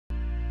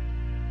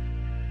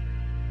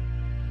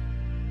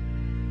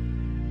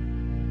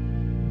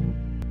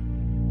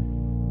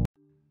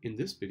In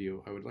this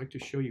video, I would like to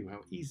show you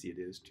how easy it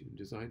is to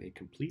design a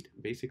complete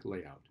basic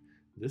layout.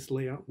 This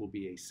layout will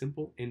be a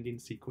simple ending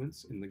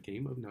sequence in the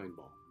game of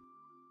 9-ball.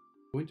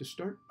 I'm going to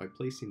start by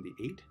placing the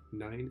 8,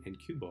 9, and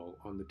cue ball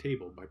on the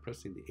table by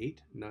pressing the 8,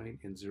 9,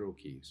 and 0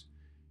 keys.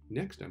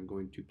 Next, I'm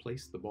going to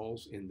place the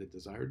balls in the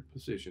desired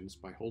positions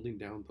by holding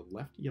down the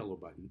left yellow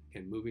button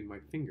and moving my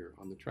finger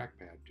on the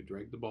trackpad to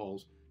drag the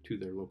balls to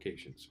their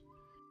locations.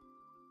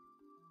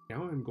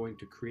 Now I'm going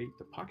to create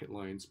the pocket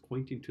lines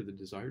pointing to the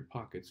desired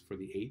pockets for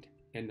the 8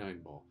 and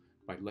 9 ball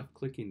by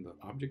left-clicking the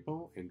object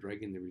ball and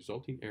dragging the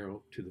resulting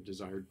arrow to the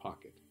desired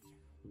pocket.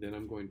 Then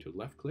I'm going to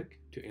left-click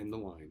to end the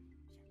line.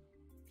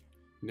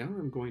 Now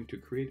I'm going to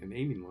create an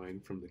aiming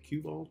line from the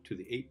cue ball to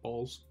the 8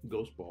 balls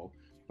ghost ball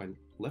by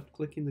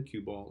left-clicking the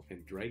cue ball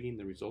and dragging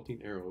the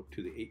resulting arrow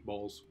to the 8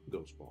 balls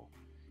ghost ball.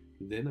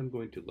 Then I'm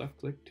going to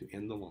left-click to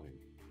end the line.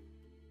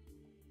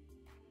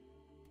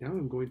 Now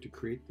I'm going to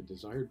create the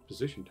desired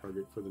position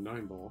target for the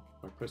 9 ball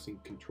by pressing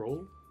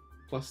Ctrl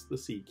plus the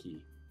C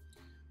key.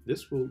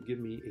 This will give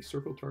me a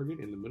circle target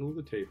in the middle of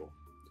the table.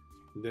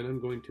 Then I'm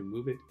going to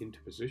move it into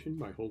position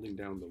by holding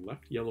down the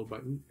left yellow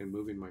button and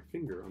moving my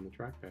finger on the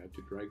trackpad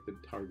to drag the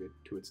target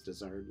to its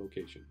desired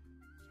location.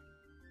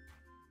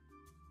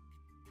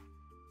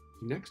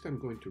 Next, I'm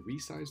going to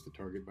resize the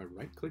target by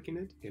right-clicking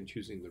it and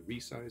choosing the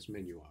Resize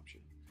menu option.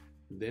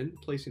 Then,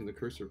 placing the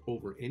cursor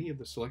over any of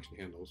the selection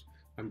handles,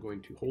 I'm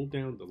going to hold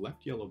down the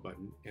left yellow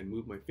button and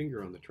move my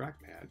finger on the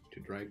trackpad to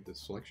drag the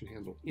selection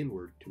handle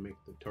inward to make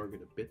the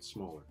target a bit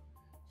smaller.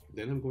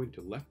 Then I'm going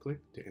to left-click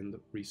to end the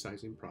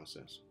resizing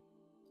process.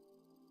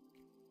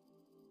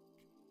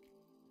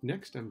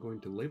 Next, I'm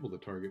going to label the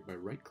target by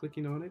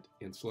right-clicking on it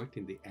and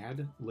selecting the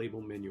Add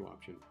Label menu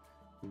option.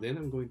 Then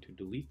I'm going to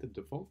delete the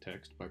default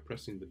text by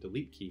pressing the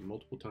Delete key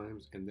multiple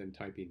times and then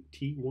typing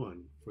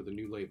T1 for the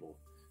new label.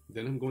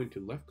 Then I'm going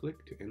to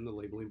left-click to end the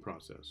labeling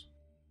process.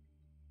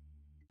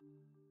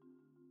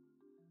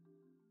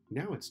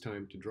 Now it's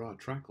time to draw a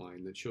track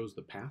line that shows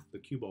the path the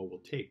cue ball will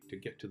take to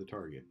get to the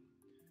target.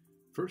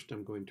 First,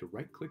 I'm going to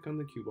right-click on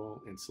the cue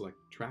ball and select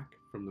Track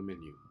from the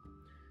menu.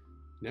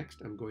 Next,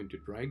 I'm going to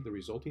drag the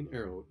resulting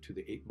arrow to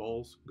the 8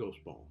 balls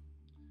ghost ball.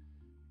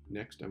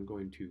 Next, I'm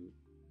going to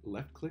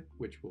left-click,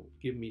 which will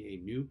give me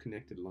a new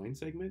connected line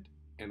segment,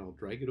 and I'll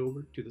drag it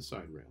over to the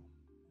side rail.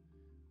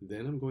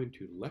 Then I'm going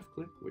to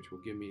left-click, which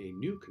will give me a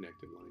new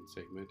connected line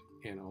segment,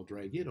 and I'll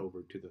drag it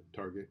over to the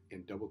target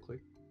and double-click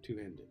to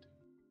end it.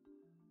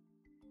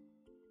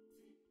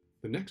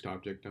 The next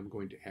object I'm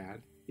going to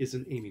add is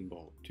an aiming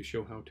ball to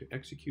show how to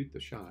execute the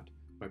shot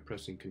by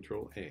pressing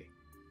Ctrl A.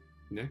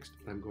 Next,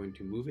 I'm going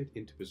to move it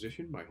into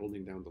position by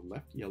holding down the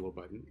left yellow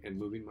button and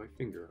moving my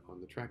finger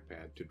on the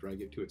trackpad to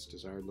drag it to its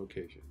desired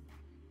location.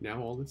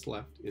 Now all that's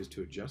left is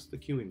to adjust the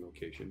cueing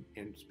location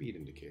and speed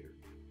indicator.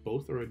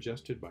 Both are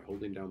adjusted by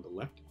holding down the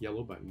left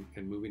yellow button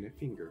and moving a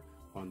finger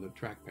on the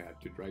trackpad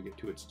to drag it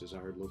to its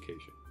desired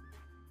location.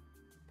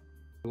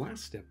 The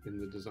last step in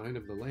the design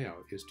of the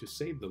layout is to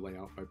save the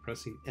layout by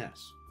pressing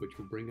S, which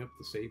will bring up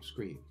the save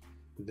screen.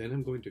 Then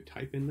I'm going to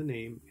type in the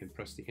name and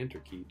press the Enter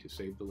key to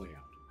save the layout.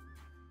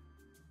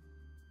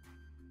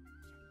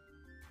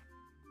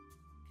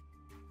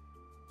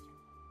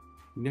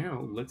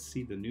 Now let's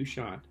see the new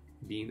shot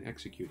being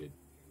executed.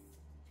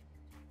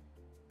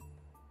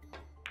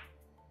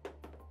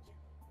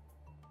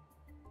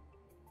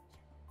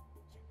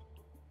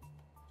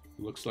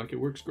 Looks like it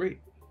works great.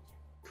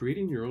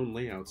 Creating your own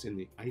layouts in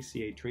the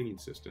ICA Training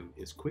System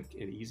is quick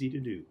and easy to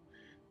do.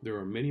 There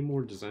are many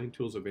more design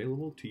tools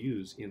available to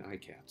use in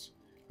ICATS.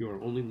 You are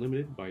only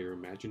limited by your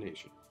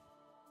imagination.